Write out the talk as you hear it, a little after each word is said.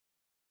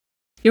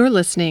You're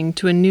listening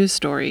to a news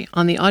story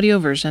on the audio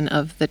version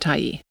of The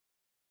Tyee.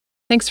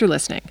 Thanks for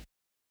listening.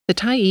 The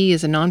Tyee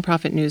is a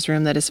nonprofit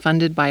newsroom that is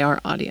funded by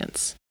our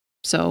audience.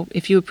 So,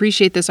 if you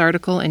appreciate this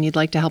article and you'd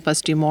like to help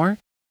us do more,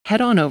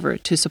 head on over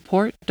to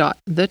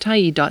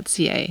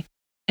support.thetyee.ca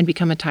and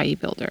become a Tyee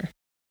builder.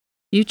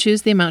 You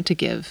choose the amount to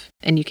give,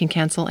 and you can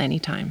cancel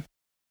anytime.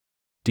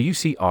 Do you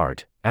see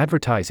art,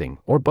 advertising,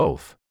 or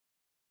both?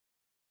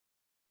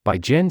 By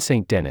Jen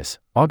St. Denis,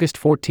 August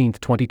 14,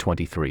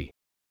 2023.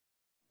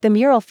 The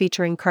mural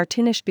featuring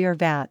cartoonish beer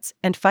vats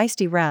and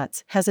feisty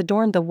rats has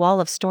adorned the wall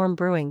of Storm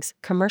Brewing's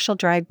Commercial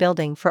Drive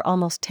building for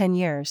almost 10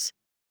 years.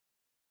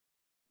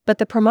 But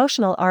the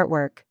promotional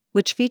artwork,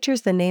 which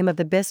features the name of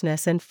the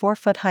business in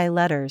 4-foot-high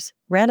letters,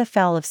 ran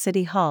afoul of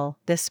City Hall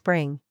this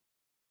spring.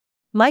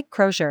 Mike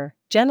Crozier,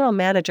 general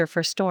manager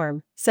for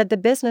Storm, said the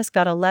business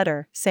got a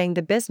letter saying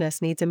the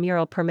business needs a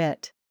mural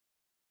permit.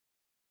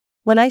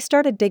 When I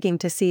started digging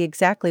to see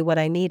exactly what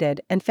I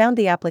needed and found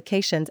the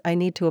applications I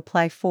need to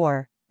apply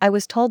for, I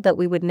was told that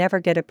we would never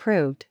get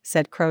approved,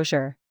 said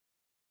Crozier.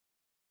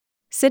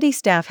 City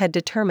staff had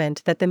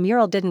determined that the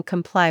mural didn't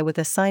comply with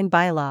a sign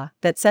bylaw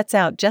that sets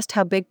out just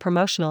how big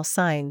promotional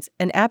signs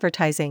and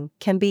advertising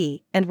can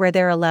be and where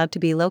they're allowed to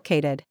be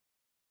located.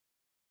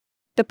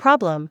 The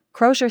problem,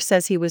 Crozier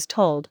says he was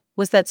told,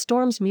 was that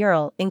Storm's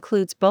mural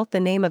includes both the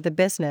name of the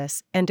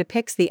business and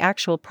depicts the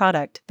actual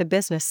product the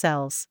business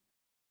sells.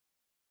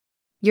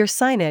 Your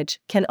signage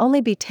can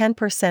only be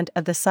 10%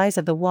 of the size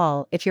of the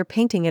wall if you're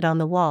painting it on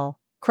the wall,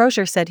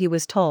 Crozier said he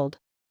was told.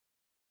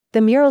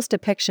 The mural's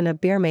depiction of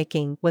beer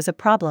making was a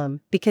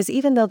problem because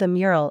even though the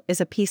mural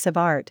is a piece of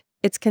art,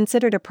 it's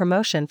considered a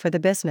promotion for the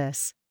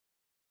business.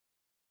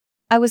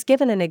 I was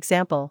given an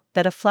example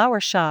that a flower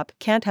shop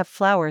can't have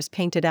flowers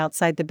painted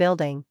outside the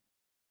building.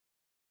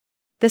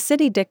 The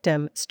city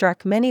dictum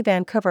struck many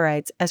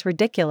Vancouverites as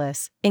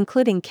ridiculous,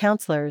 including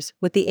councillors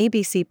with the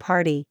ABC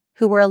Party,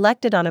 who were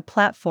elected on a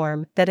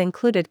platform that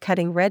included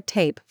cutting red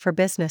tape for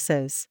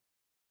businesses.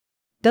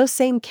 Those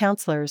same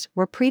councillors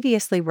were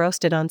previously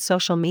roasted on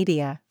social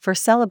media for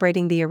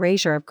celebrating the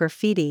erasure of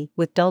graffiti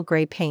with dull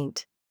gray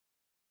paint.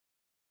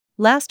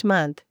 Last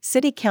month,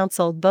 City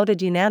Council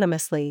voted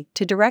unanimously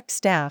to direct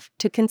staff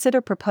to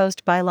consider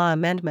proposed bylaw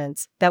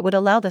amendments that would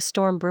allow the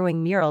Storm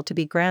Brewing mural to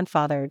be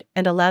grandfathered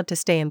and allowed to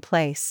stay in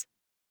place.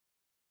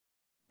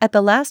 At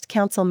the last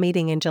council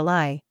meeting in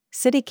July,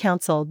 City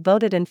Council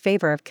voted in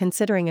favor of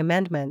considering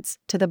amendments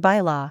to the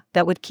bylaw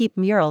that would keep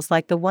murals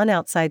like the one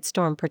outside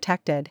Storm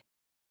protected.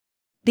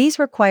 These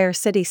require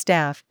city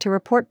staff to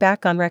report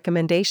back on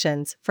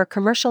recommendations for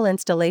commercial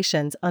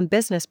installations on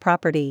business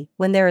property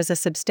when there is a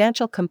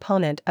substantial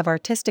component of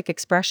artistic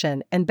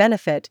expression and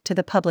benefit to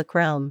the public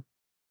realm.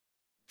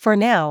 For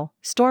now,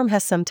 Storm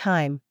has some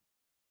time.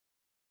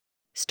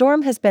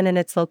 Storm has been in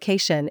its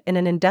location in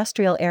an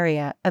industrial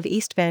area of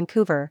East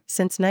Vancouver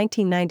since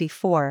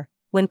 1994,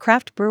 when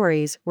craft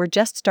breweries were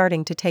just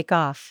starting to take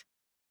off.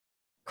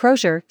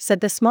 Crozier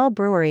said the small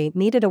brewery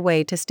needed a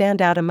way to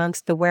stand out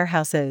amongst the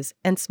warehouses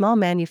and small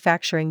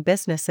manufacturing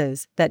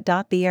businesses that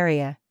dot the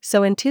area,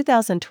 so in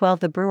 2012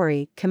 the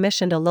brewery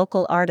commissioned a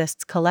local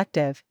artists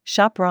collective,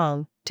 Shop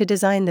Wrong, to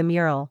design the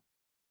mural.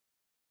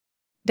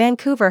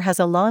 Vancouver has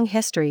a long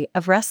history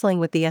of wrestling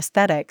with the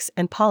aesthetics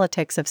and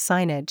politics of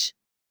signage.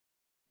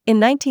 In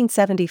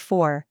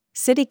 1974,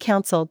 City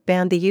Council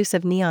banned the use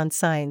of neon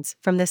signs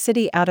from the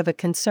city out of a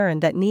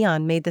concern that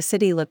neon made the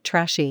city look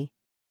trashy.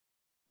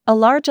 A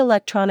large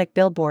electronic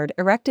billboard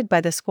erected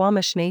by the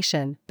Squamish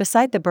Nation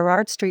beside the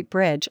Burrard Street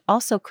Bridge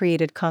also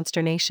created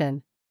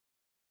consternation.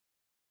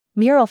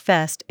 Mural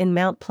Fest in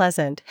Mount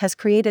Pleasant has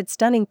created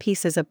stunning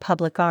pieces of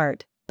public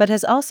art, but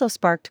has also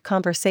sparked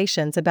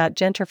conversations about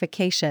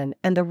gentrification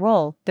and the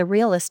role the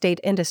real estate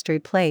industry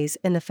plays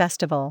in the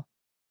festival.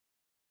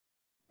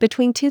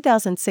 Between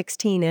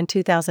 2016 and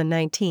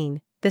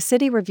 2019, the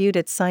city reviewed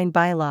its sign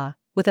bylaw,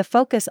 with a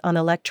focus on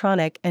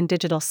electronic and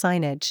digital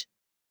signage.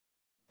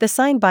 The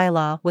sign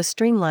bylaw was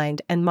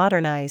streamlined and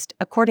modernized,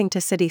 according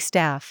to city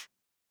staff.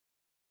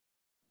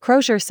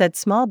 Crozier said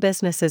small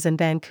businesses in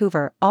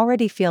Vancouver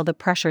already feel the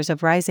pressures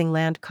of rising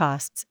land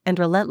costs and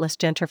relentless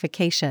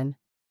gentrification.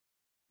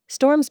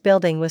 Storm's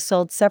building was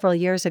sold several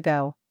years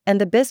ago, and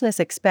the business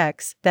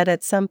expects that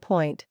at some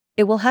point,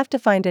 it will have to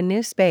find a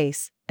new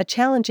space, a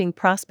challenging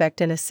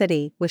prospect in a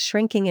city with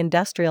shrinking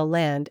industrial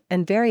land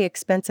and very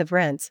expensive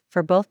rents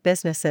for both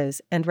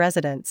businesses and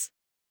residents.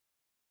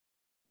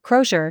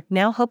 Crozier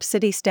now hopes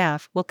city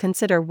staff will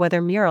consider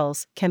whether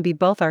murals can be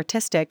both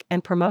artistic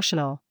and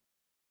promotional.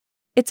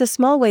 It's a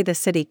small way the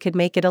city could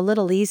make it a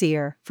little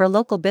easier for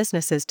local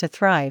businesses to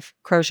thrive,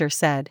 Crozier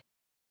said.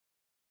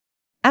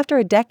 After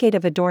a decade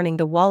of adorning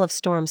the wall of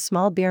Storm's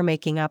small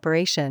beer-making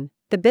operation,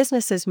 the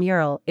business's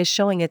mural is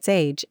showing its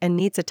age and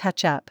needs a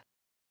touch-up.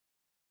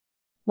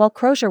 While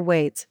Crozier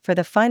waits for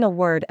the final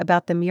word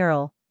about the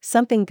mural,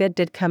 something good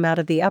did come out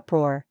of the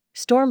uproar.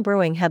 Storm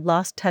Brewing had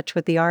lost touch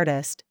with the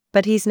artist,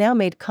 but he's now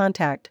made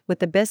contact with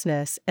the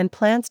business and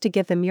plans to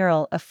give the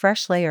mural a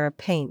fresh layer of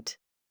paint.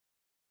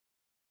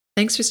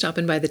 Thanks for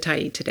stopping by the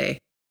Tyee today.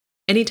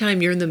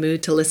 Anytime you're in the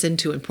mood to listen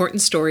to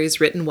important stories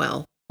written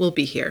well, we'll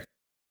be here.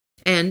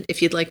 And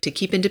if you'd like to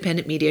keep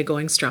independent media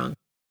going strong,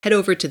 head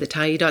over to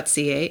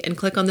thetyee.ca and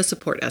click on the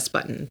Support Us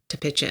button to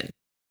pitch in.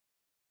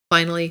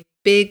 Finally,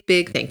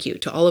 big thank you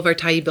to all of our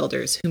Tyee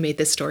builders who made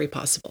this story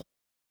possible.